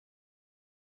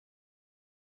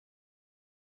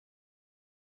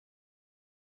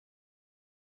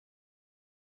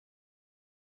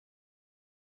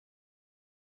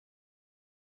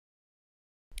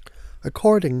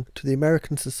According to the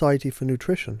American Society for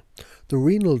Nutrition, the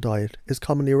renal diet is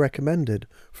commonly recommended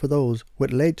for those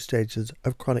with late stages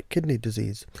of chronic kidney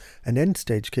disease and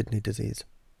end-stage kidney disease.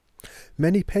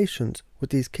 Many patients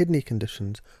with these kidney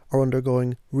conditions are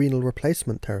undergoing renal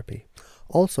replacement therapy,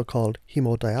 also called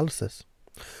hemodialysis,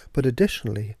 but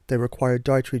additionally they require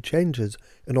dietary changes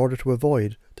in order to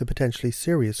avoid the potentially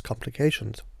serious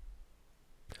complications.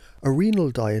 A renal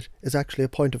diet is actually a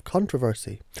point of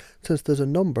controversy since there's a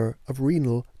number of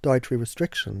renal dietary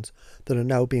restrictions that are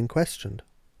now being questioned.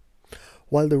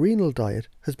 While the renal diet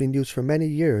has been used for many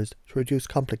years to reduce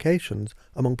complications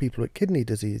among people with kidney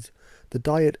disease, the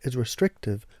diet is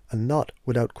restrictive and not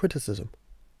without criticism.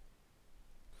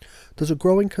 There's a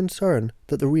growing concern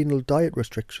that the renal diet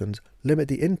restrictions limit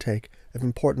the intake of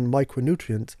important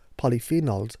micronutrients,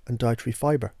 polyphenols, and dietary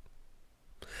fibre.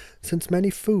 Since many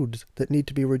foods that need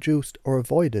to be reduced or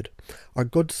avoided are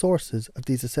good sources of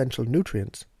these essential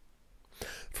nutrients.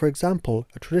 For example,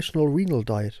 a traditional renal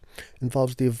diet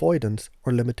involves the avoidance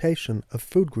or limitation of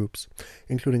food groups,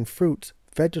 including fruits,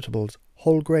 vegetables,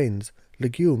 whole grains,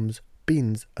 legumes,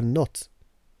 beans, and nuts.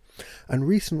 And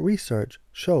recent research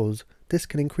shows this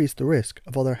can increase the risk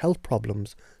of other health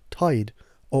problems tied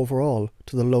overall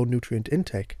to the low nutrient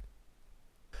intake.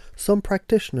 Some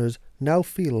practitioners now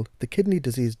feel the kidney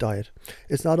disease diet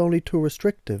is not only too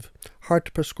restrictive, hard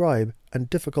to prescribe, and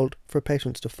difficult for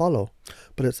patients to follow,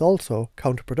 but it's also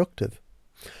counterproductive.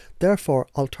 Therefore,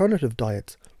 alternative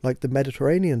diets like the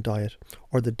Mediterranean diet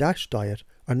or the DASH diet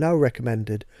are now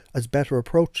recommended as better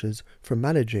approaches for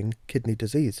managing kidney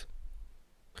disease.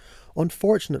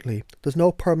 Unfortunately, there's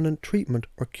no permanent treatment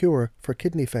or cure for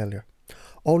kidney failure.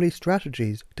 Only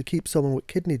strategies to keep someone with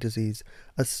kidney disease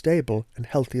as stable and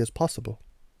healthy as possible.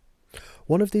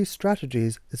 One of these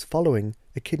strategies is following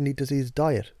a kidney disease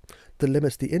diet that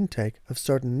limits the intake of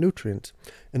certain nutrients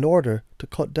in order to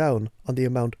cut down on the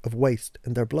amount of waste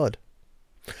in their blood.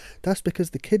 That's because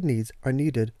the kidneys are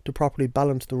needed to properly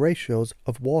balance the ratios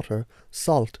of water,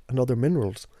 salt, and other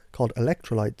minerals, called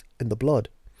electrolytes, in the blood.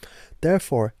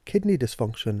 Therefore, kidney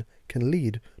dysfunction can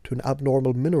lead to an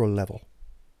abnormal mineral level.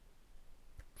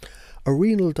 A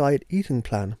renal diet eating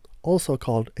plan, also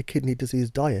called a kidney disease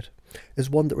diet,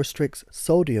 is one that restricts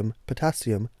sodium,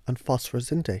 potassium, and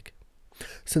phosphorus intake,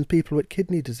 since people with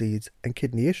kidney disease and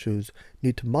kidney issues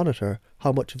need to monitor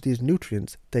how much of these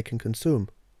nutrients they can consume.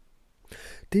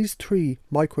 These three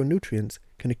micronutrients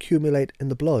can accumulate in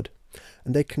the blood,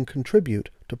 and they can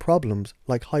contribute to problems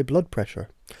like high blood pressure,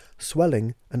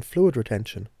 swelling and fluid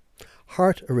retention,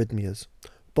 heart arrhythmias,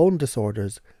 bone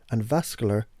disorders, and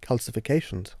vascular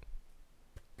calcifications.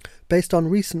 Based on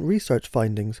recent research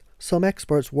findings, some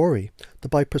experts worry that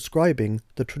by prescribing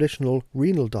the traditional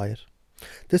renal diet,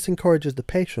 this encourages the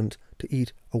patient to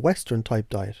eat a Western-type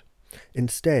diet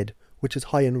instead, which is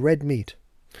high in red meat,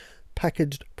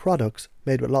 packaged products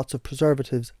made with lots of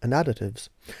preservatives and additives,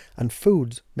 and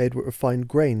foods made with refined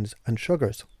grains and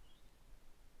sugars.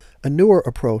 A newer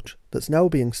approach that's now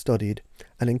being studied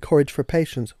and encouraged for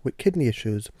patients with kidney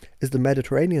issues is the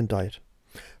Mediterranean diet.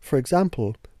 For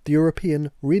example, the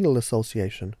European Renal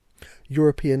Association,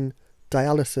 European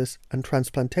Dialysis and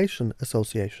Transplantation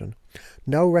Association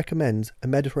now recommends a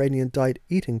Mediterranean diet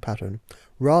eating pattern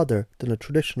rather than a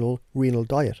traditional renal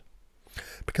diet,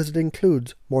 because it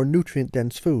includes more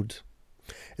nutrient-dense foods.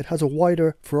 It has a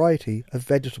wider variety of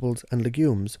vegetables and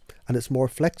legumes, and it's more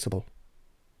flexible.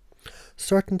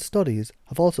 Certain studies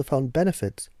have also found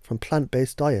benefits from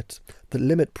plant-based diets that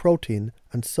limit protein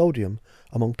and sodium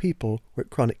among people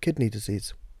with chronic kidney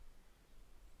disease.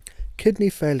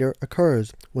 Kidney failure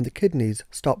occurs when the kidneys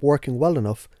stop working well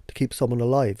enough to keep someone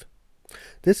alive.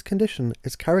 This condition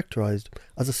is characterized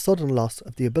as a sudden loss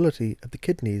of the ability of the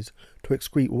kidneys to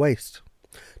excrete waste,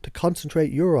 to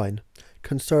concentrate urine,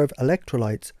 conserve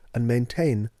electrolytes, and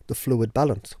maintain the fluid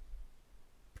balance.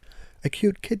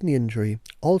 Acute kidney injury,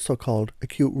 also called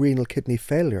acute renal kidney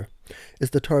failure,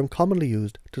 is the term commonly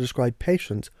used to describe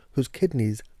patients whose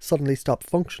kidneys suddenly stop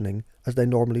functioning as they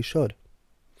normally should.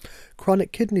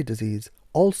 Chronic kidney disease,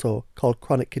 also called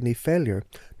chronic kidney failure,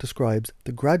 describes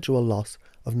the gradual loss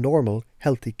of normal,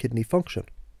 healthy kidney function.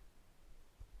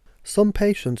 Some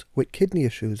patients with kidney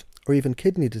issues or even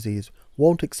kidney disease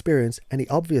won't experience any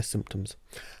obvious symptoms.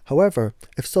 However,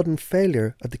 if sudden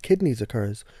failure of the kidneys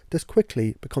occurs, this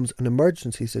quickly becomes an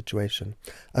emergency situation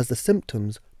as the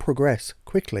symptoms progress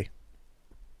quickly.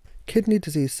 Kidney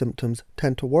disease symptoms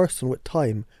tend to worsen with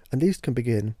time, and these can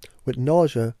begin with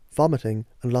nausea, vomiting,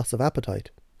 and loss of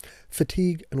appetite,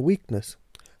 fatigue and weakness,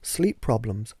 sleep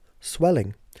problems,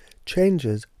 swelling,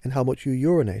 changes in how much you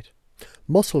urinate,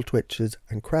 muscle twitches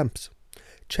and cramps,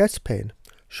 chest pain,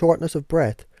 shortness of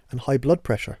breath, and high blood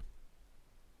pressure.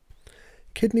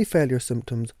 Kidney failure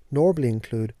symptoms normally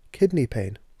include kidney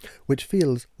pain, which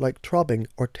feels like throbbing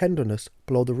or tenderness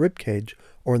below the rib cage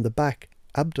or in the back,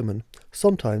 abdomen,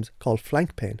 sometimes called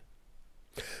flank pain,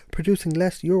 producing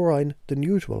less urine than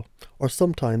usual, or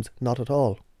sometimes not at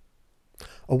all.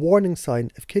 A warning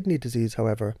sign of kidney disease,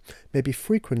 however, may be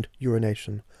frequent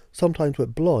urination, sometimes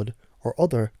with blood or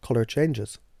other colour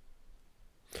changes.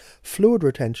 Fluid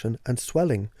retention and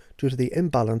swelling due to the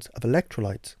imbalance of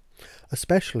electrolytes,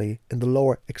 especially in the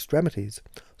lower extremities,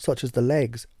 such as the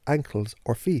legs, ankles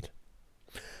or feet.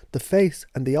 The face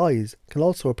and the eyes can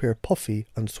also appear puffy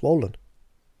and swollen.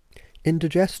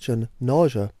 Indigestion,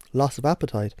 nausea, loss of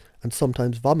appetite and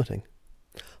sometimes vomiting.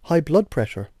 High blood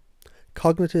pressure.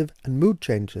 Cognitive and mood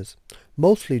changes,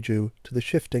 mostly due to the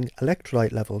shifting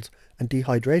electrolyte levels and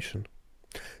dehydration.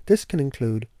 This can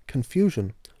include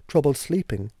confusion, trouble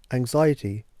sleeping,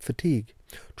 anxiety, fatigue,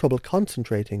 trouble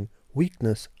concentrating,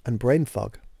 weakness and brain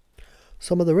fog.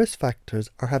 Some of the risk factors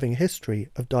are having a history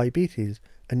of diabetes,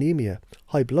 anemia,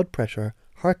 high blood pressure,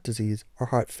 heart disease or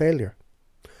heart failure,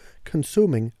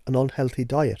 consuming an unhealthy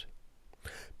diet,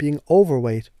 being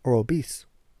overweight or obese,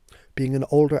 being an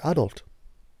older adult,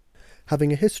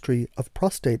 having a history of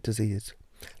prostate disease,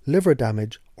 liver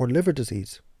damage or liver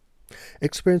disease,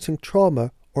 experiencing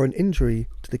trauma or an injury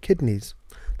to the kidneys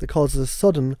that causes a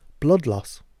sudden blood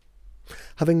loss,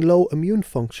 having low immune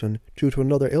function due to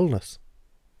another illness,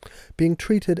 being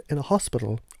treated in a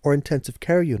hospital or intensive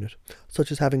care unit,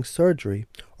 such as having surgery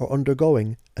or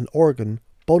undergoing an organ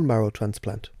bone marrow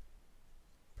transplant,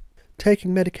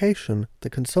 taking medication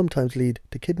that can sometimes lead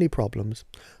to kidney problems,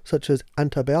 such as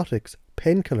antibiotics,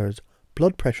 painkillers,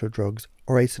 blood pressure drugs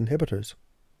or ACE inhibitors.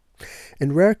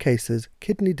 In rare cases,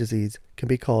 kidney disease can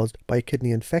be caused by a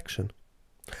kidney infection,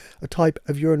 a type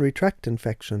of urinary tract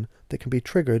infection that can be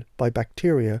triggered by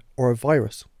bacteria or a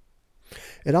virus.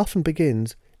 It often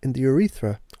begins in the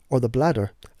urethra or the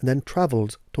bladder and then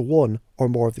travels to one or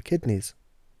more of the kidneys.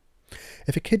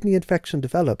 If a kidney infection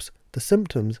develops, the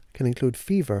symptoms can include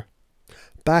fever,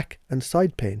 back and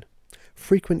side pain,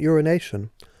 frequent urination,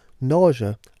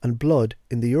 nausea and blood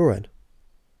in the urine.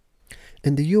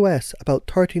 In the US, about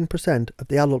 13% of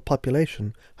the adult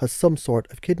population has some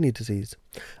sort of kidney disease,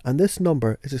 and this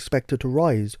number is expected to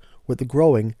rise with the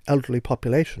growing elderly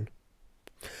population.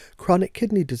 Chronic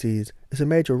kidney disease is a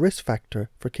major risk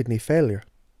factor for kidney failure.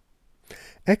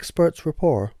 Experts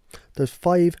report there's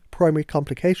 5 primary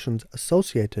complications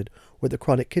associated with the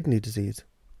chronic kidney disease: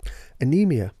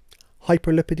 anemia,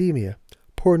 hyperlipidemia,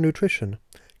 poor nutrition,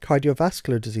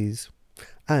 cardiovascular disease,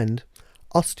 and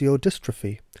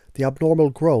osteodystrophy, the abnormal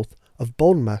growth of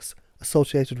bone mass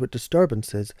associated with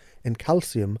disturbances in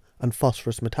calcium and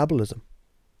phosphorus metabolism.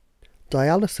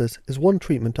 Dialysis is one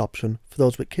treatment option for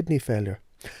those with kidney failure,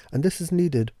 and this is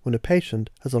needed when a patient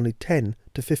has only 10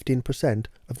 to 15%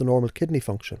 of the normal kidney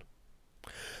function.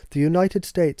 The United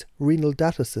States Renal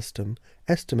Data System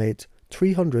estimates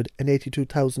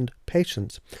 382,000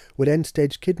 patients with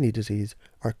end-stage kidney disease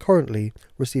are currently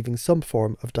receiving some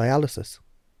form of dialysis.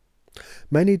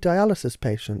 Many dialysis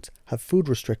patients have food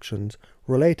restrictions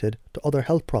related to other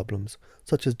health problems,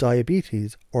 such as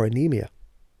diabetes or anemia.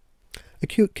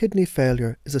 Acute kidney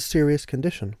failure is a serious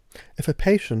condition. If a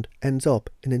patient ends up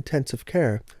in intensive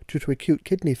care due to acute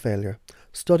kidney failure,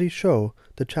 studies show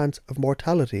the chance of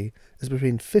mortality is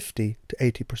between 50 to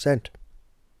 80%.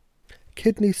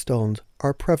 Kidney stones are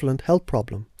a prevalent health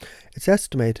problem. It's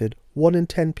estimated 1 in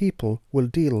 10 people will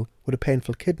deal with a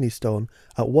painful kidney stone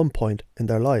at one point in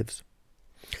their lives.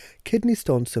 Kidney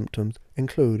stone symptoms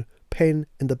include pain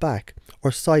in the back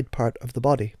or side part of the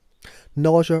body,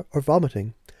 nausea or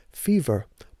vomiting, fever,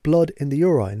 blood in the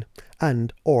urine,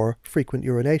 and or frequent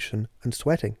urination and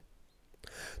sweating.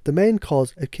 The main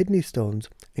cause of kidney stones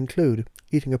include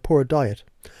eating a poor diet,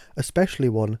 especially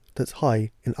one that's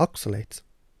high in oxalates,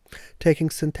 taking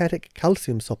synthetic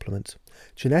calcium supplements,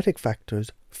 genetic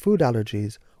factors, food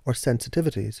allergies or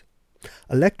sensitivities,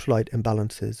 electrolyte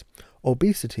imbalances,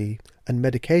 obesity, and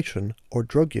medication or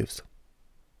drug use.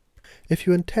 If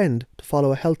you intend to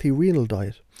follow a healthy renal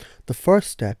diet, the first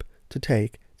step to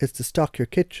take is to stock your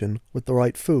kitchen with the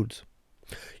right foods.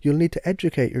 You'll need to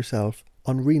educate yourself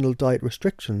on renal diet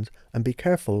restrictions and be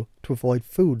careful to avoid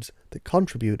foods that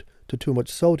contribute to too much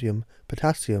sodium,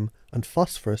 potassium, and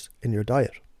phosphorus in your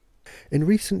diet. In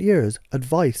recent years,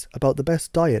 advice about the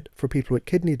best diet for people with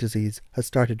kidney disease has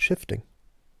started shifting.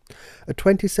 A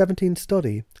 2017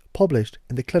 study published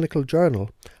in the Clinical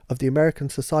Journal of the American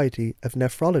Society of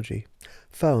Nephrology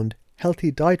found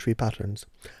healthy dietary patterns,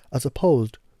 as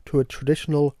opposed to a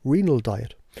traditional renal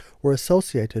diet, were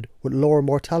associated with lower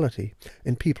mortality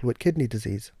in people with kidney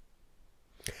disease.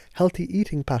 Healthy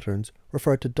eating patterns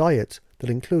refer to diets that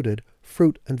included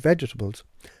fruit and vegetables,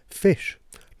 fish,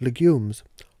 legumes,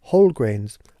 whole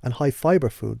grains and high fibre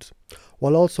foods,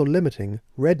 while also limiting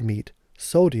red meat,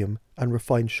 sodium and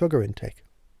refined sugar intake.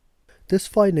 This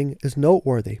finding is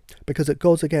noteworthy because it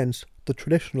goes against the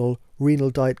traditional renal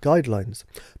diet guidelines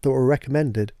that were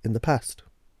recommended in the past.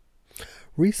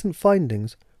 Recent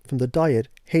findings from the Diet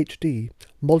HD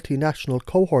multinational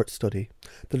cohort study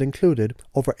that included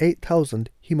over 8,000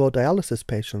 hemodialysis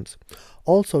patients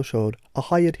also showed a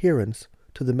high adherence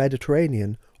to the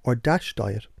Mediterranean or DASH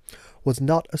diet was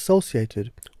not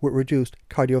associated with reduced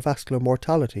cardiovascular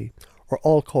mortality or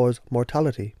all-cause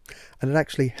mortality, and it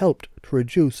actually helped to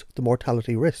reduce the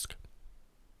mortality risk.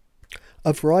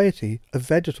 A variety of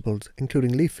vegetables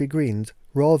including leafy greens,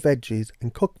 raw veggies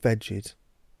and cooked veggies,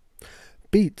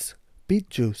 beets, beet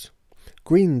juice,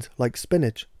 greens like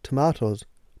spinach, tomatoes,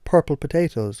 purple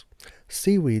potatoes,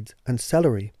 seaweeds and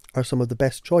celery are some of the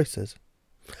best choices.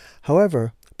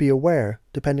 However, be aware,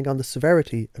 depending on the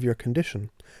severity of your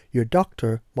condition, your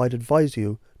doctor might advise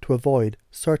you to avoid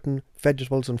certain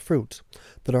vegetables and fruits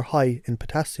that are high in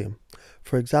potassium,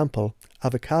 for example,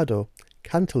 avocado,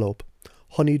 cantaloupe,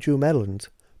 honeydew melons,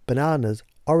 bananas,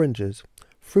 oranges,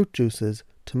 fruit juices,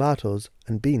 tomatoes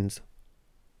and beans.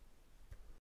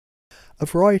 A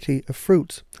variety of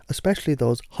fruits, especially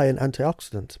those high in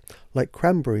antioxidants, like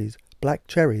cranberries, black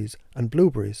cherries and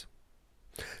blueberries.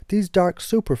 These dark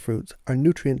superfruits are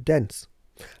nutrient dense,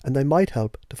 and they might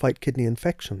help to fight kidney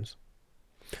infections.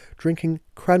 Drinking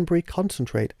cranberry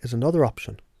concentrate is another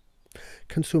option.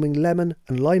 Consuming lemon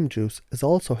and lime juice is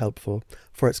also helpful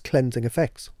for its cleansing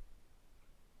effects.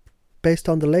 Based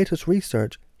on the latest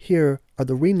research, here are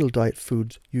the renal diet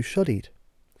foods you should eat.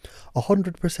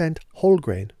 100% whole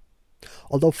grain.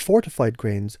 Although fortified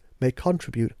grains may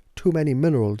contribute too many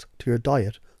minerals to your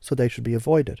diet, so they should be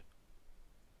avoided.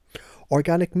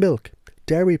 Organic milk,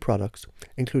 dairy products,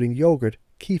 including yogurt,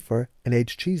 kefir and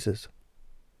aged cheeses.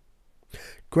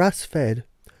 Grass-fed,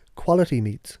 quality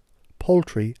meats,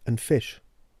 poultry and fish.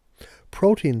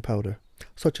 Protein powder,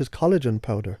 such as collagen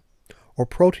powder, or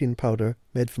protein powder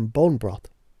made from bone broth.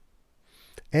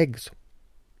 Eggs.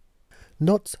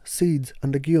 Nuts, seeds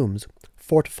and legumes,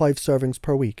 4 to 5 servings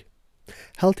per week.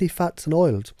 Healthy fats and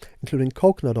oils, including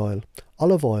coconut oil,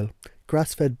 olive oil,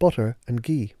 grass-fed butter and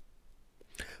ghee.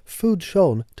 Foods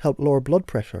shown to help lower blood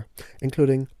pressure,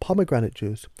 including pomegranate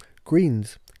juice,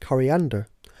 greens, coriander,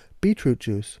 beetroot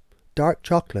juice, dark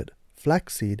chocolate,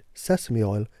 flaxseed, sesame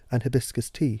oil and hibiscus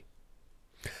tea.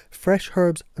 Fresh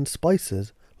herbs and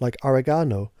spices like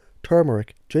oregano,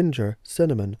 turmeric, ginger,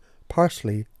 cinnamon,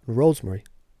 parsley and rosemary.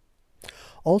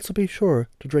 Also be sure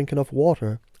to drink enough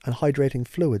water and hydrating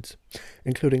fluids,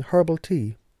 including herbal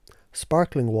tea,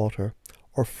 sparkling water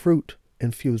or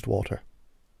fruit-infused water.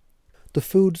 The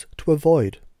foods to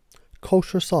avoid: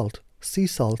 kosher salt, sea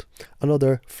salt and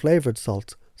other flavoured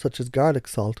salts such as garlic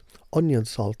salt, onion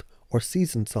salt or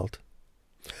seasoned salt.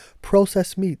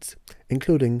 Processed meats,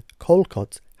 including cold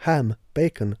cuts, ham,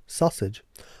 bacon, sausage,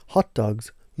 hot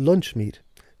dogs, lunch meat,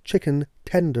 chicken,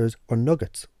 tenders or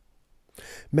nuggets.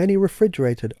 Many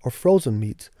refrigerated or frozen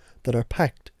meats that are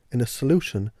packed in a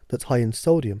solution that's high in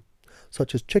sodium,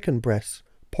 such as chicken breasts,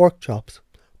 pork chops,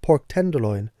 pork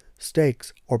tenderloin,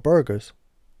 steaks or burgers.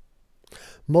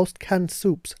 Most canned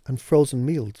soups and frozen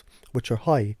meals, which are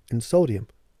high in sodium.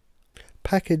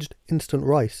 Packaged instant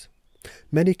rice.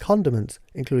 Many condiments,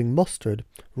 including mustard,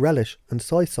 relish and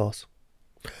soy sauce.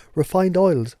 Refined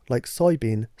oils like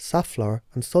soybean, safflower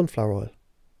and sunflower oil.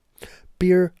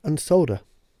 Beer and soda.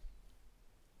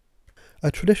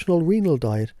 A traditional renal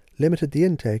diet limited the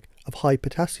intake of high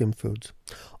potassium foods,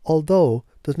 although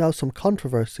there's now some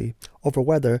controversy over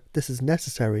whether this is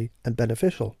necessary and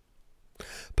beneficial.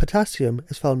 Potassium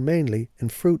is found mainly in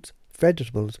fruits,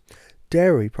 vegetables,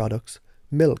 dairy products,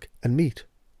 milk and meat.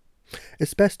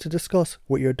 It's best to discuss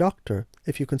with your doctor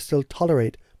if you can still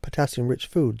tolerate potassium-rich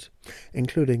foods,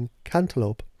 including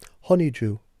cantaloupe,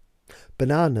 honeydew,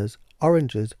 bananas,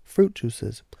 oranges, fruit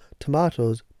juices,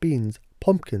 tomatoes, beans,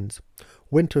 pumpkins,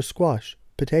 winter squash,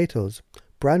 potatoes,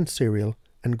 bran cereal,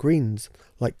 and greens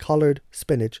like collard,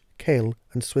 spinach, kale,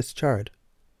 and Swiss chard.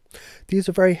 These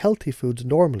are very healthy foods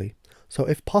normally, so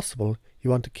if possible, you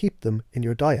want to keep them in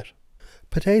your diet.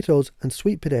 Potatoes and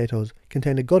sweet potatoes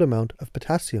contain a good amount of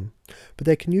potassium, but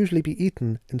they can usually be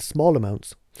eaten in small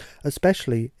amounts,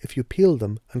 especially if you peel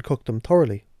them and cook them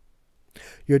thoroughly.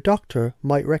 Your doctor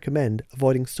might recommend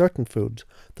avoiding certain foods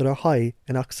that are high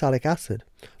in oxalic acid,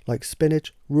 like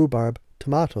spinach, rhubarb,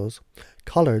 tomatoes,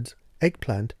 collards,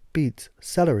 eggplant, beets,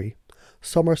 celery,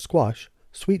 summer squash,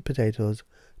 sweet potatoes,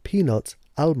 peanuts,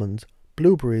 almonds,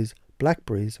 blueberries,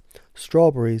 blackberries,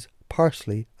 strawberries,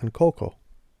 parsley and cocoa.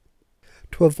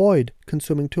 To avoid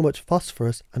consuming too much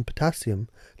phosphorus and potassium,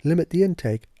 limit the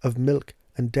intake of milk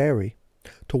and dairy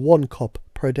to 1 cup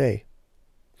per day.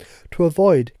 To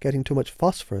avoid getting too much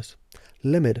phosphorus,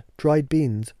 limit dried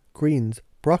beans, greens,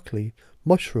 broccoli,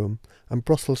 mushroom and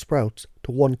Brussels sprouts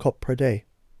to 1 cup per day.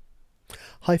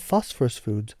 High phosphorus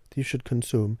foods that you should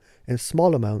consume in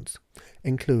small amounts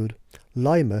include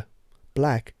lima,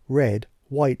 black, red,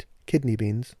 white kidney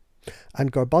beans,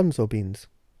 and garbanzo beans,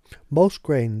 most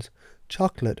grains,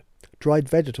 chocolate, dried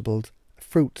vegetables,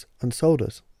 fruits and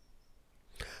sodas.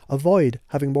 Avoid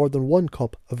having more than 1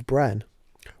 cup of bran,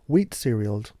 wheat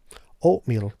cereals,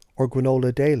 oatmeal or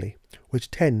granola daily,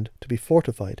 which tend to be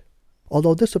fortified.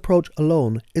 Although this approach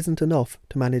alone isn't enough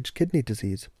to manage kidney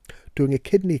disease, doing a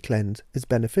kidney cleanse is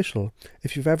beneficial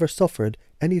if you've ever suffered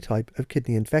any type of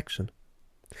kidney infection,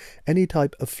 any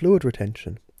type of fluid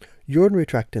retention, urinary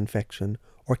tract infection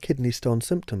or kidney stone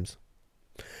symptoms.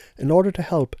 In order to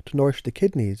help to nourish the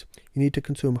kidneys, you need to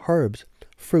consume herbs,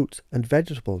 fruits and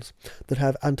vegetables that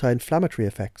have anti-inflammatory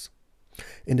effects.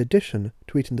 In addition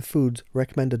to eating the foods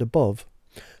recommended above,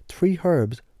 3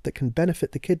 herbs that can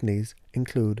benefit the kidneys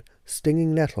include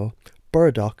stinging nettle,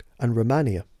 burdock and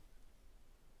romania.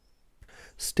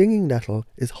 Stinging nettle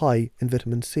is high in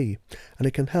vitamin C and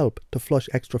it can help to flush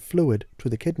extra fluid through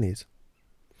the kidneys.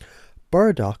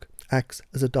 Burdock acts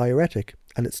as a diuretic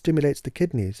and it stimulates the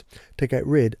kidneys to get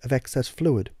rid of excess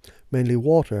fluid, mainly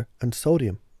water and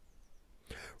sodium.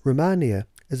 Romania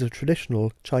is a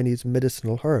traditional Chinese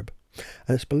medicinal herb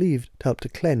and it's believed to help to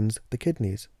cleanse the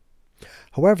kidneys.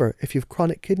 However, if you have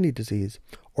chronic kidney disease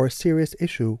or a serious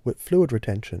issue with fluid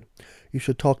retention, you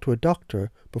should talk to a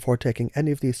doctor before taking any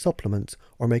of these supplements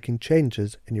or making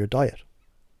changes in your diet.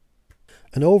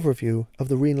 An overview of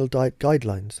the renal diet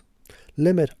guidelines.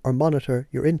 Limit or monitor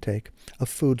your intake of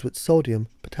foods with sodium,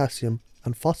 potassium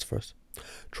and phosphorus.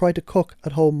 Try to cook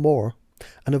at home more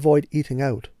and avoid eating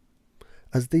out,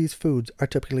 as these foods are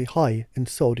typically high in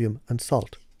sodium and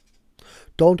salt.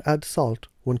 Don't add salt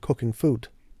when cooking food.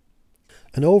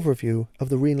 An overview of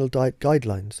the renal diet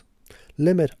guidelines.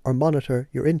 Limit or monitor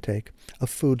your intake of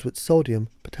foods with sodium,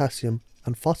 potassium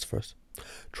and phosphorus.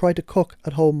 Try to cook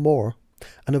at home more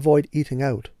and avoid eating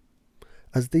out,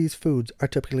 as these foods are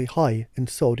typically high in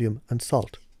sodium and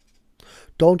salt.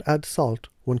 Don't add salt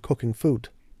when cooking food.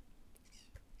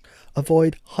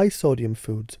 Avoid high sodium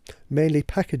foods, mainly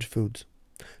packaged foods.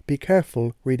 Be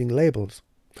careful reading labels.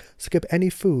 Skip any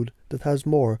food that has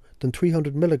more than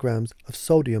 300 milligrams of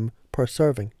sodium per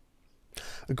serving.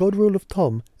 A good rule of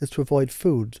thumb is to avoid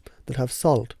foods that have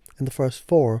salt in the first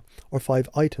 4 or 5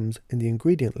 items in the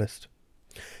ingredient list.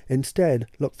 Instead,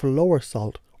 look for lower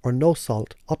salt or no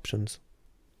salt options.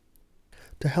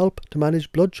 To help to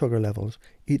manage blood sugar levels,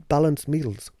 eat balanced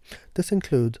meals. This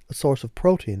includes a source of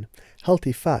protein,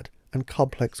 healthy fat and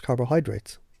complex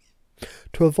carbohydrates.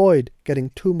 To avoid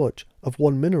getting too much of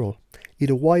one mineral, eat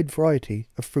a wide variety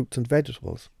of fruits and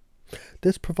vegetables.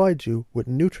 This provides you with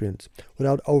nutrients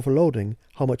without overloading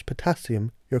how much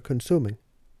potassium you're consuming.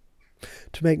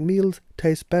 To make meals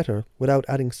taste better without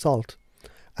adding salt,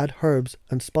 add herbs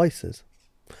and spices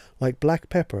like black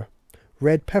pepper,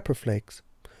 red pepper flakes,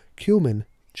 cumin,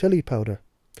 chili powder,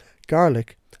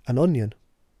 garlic and onion,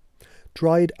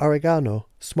 dried oregano,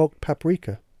 smoked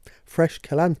paprika, fresh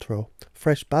cilantro,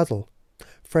 fresh basil,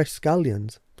 fresh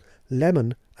scallions,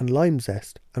 lemon and lime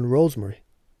zest and rosemary.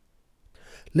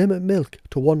 Limit milk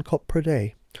to 1 cup per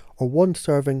day, or 1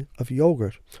 serving of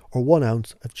yogurt, or 1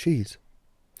 ounce of cheese.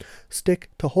 Stick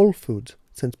to whole foods,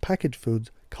 since packaged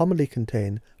foods commonly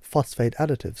contain phosphate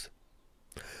additives.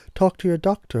 Talk to your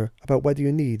doctor about whether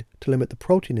you need to limit the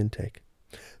protein intake,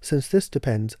 since this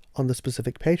depends on the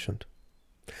specific patient.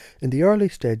 In the early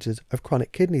stages of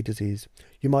chronic kidney disease,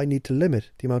 you might need to limit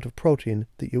the amount of protein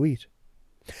that you eat.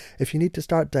 If you need to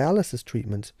start dialysis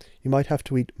treatments, you might have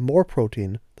to eat more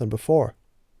protein than before.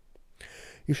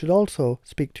 You should also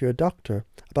speak to your doctor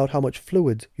about how much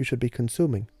fluids you should be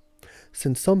consuming,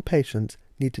 since some patients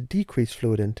need to decrease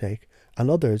fluid intake and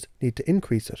others need to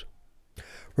increase it.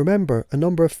 Remember, a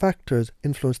number of factors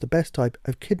influence the best type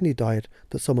of kidney diet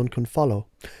that someone can follow,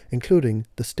 including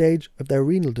the stage of their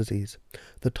renal disease,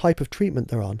 the type of treatment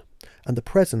they're on, and the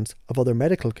presence of other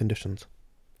medical conditions.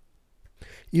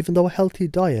 Even though a healthy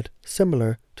diet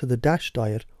similar to the DASH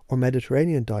diet or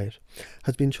Mediterranean diet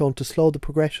has been shown to slow the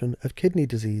progression of kidney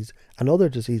disease and other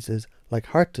diseases like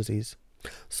heart disease,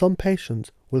 some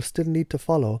patients will still need to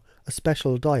follow a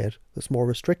special diet that's more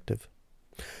restrictive.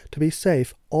 To be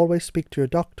safe, always speak to your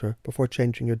doctor before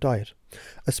changing your diet,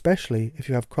 especially if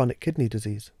you have chronic kidney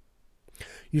disease.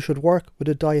 You should work with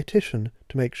a dietitian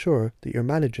to make sure that you're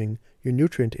managing your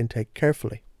nutrient intake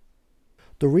carefully.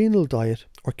 The renal diet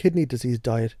or kidney disease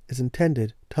diet is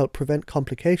intended to help prevent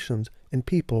complications in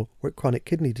people with chronic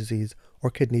kidney disease or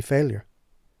kidney failure.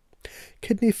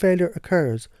 Kidney failure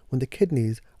occurs when the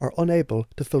kidneys are unable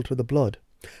to filter the blood,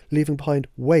 leaving behind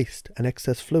waste and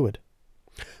excess fluid.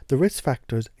 The risk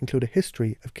factors include a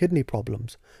history of kidney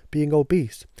problems, being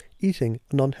obese, eating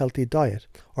an unhealthy diet,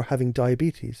 or having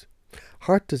diabetes,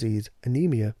 heart disease,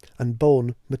 anemia, and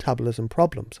bone metabolism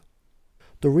problems.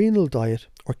 The renal diet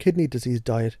or kidney disease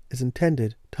diet is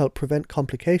intended to help prevent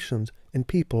complications in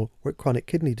people with chronic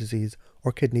kidney disease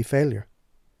or kidney failure.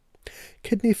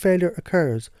 Kidney failure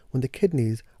occurs when the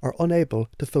kidneys are unable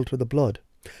to filter the blood,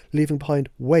 leaving behind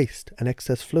waste and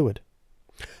excess fluid.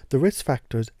 The risk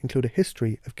factors include a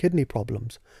history of kidney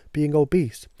problems, being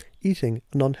obese, eating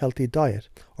an unhealthy diet,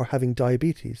 or having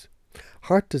diabetes,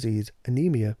 heart disease,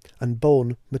 anemia, and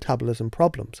bone metabolism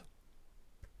problems.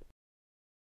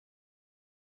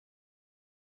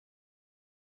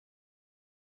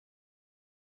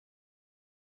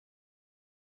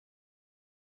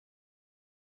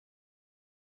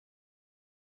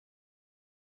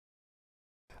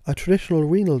 A traditional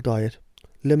renal diet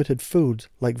limited foods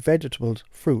like vegetables,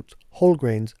 fruits, whole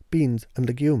grains, beans, and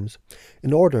legumes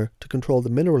in order to control the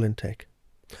mineral intake.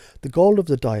 The goal of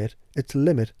the diet is to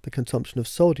limit the consumption of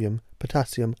sodium,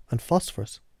 potassium, and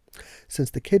phosphorus,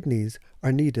 since the kidneys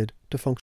are needed to function.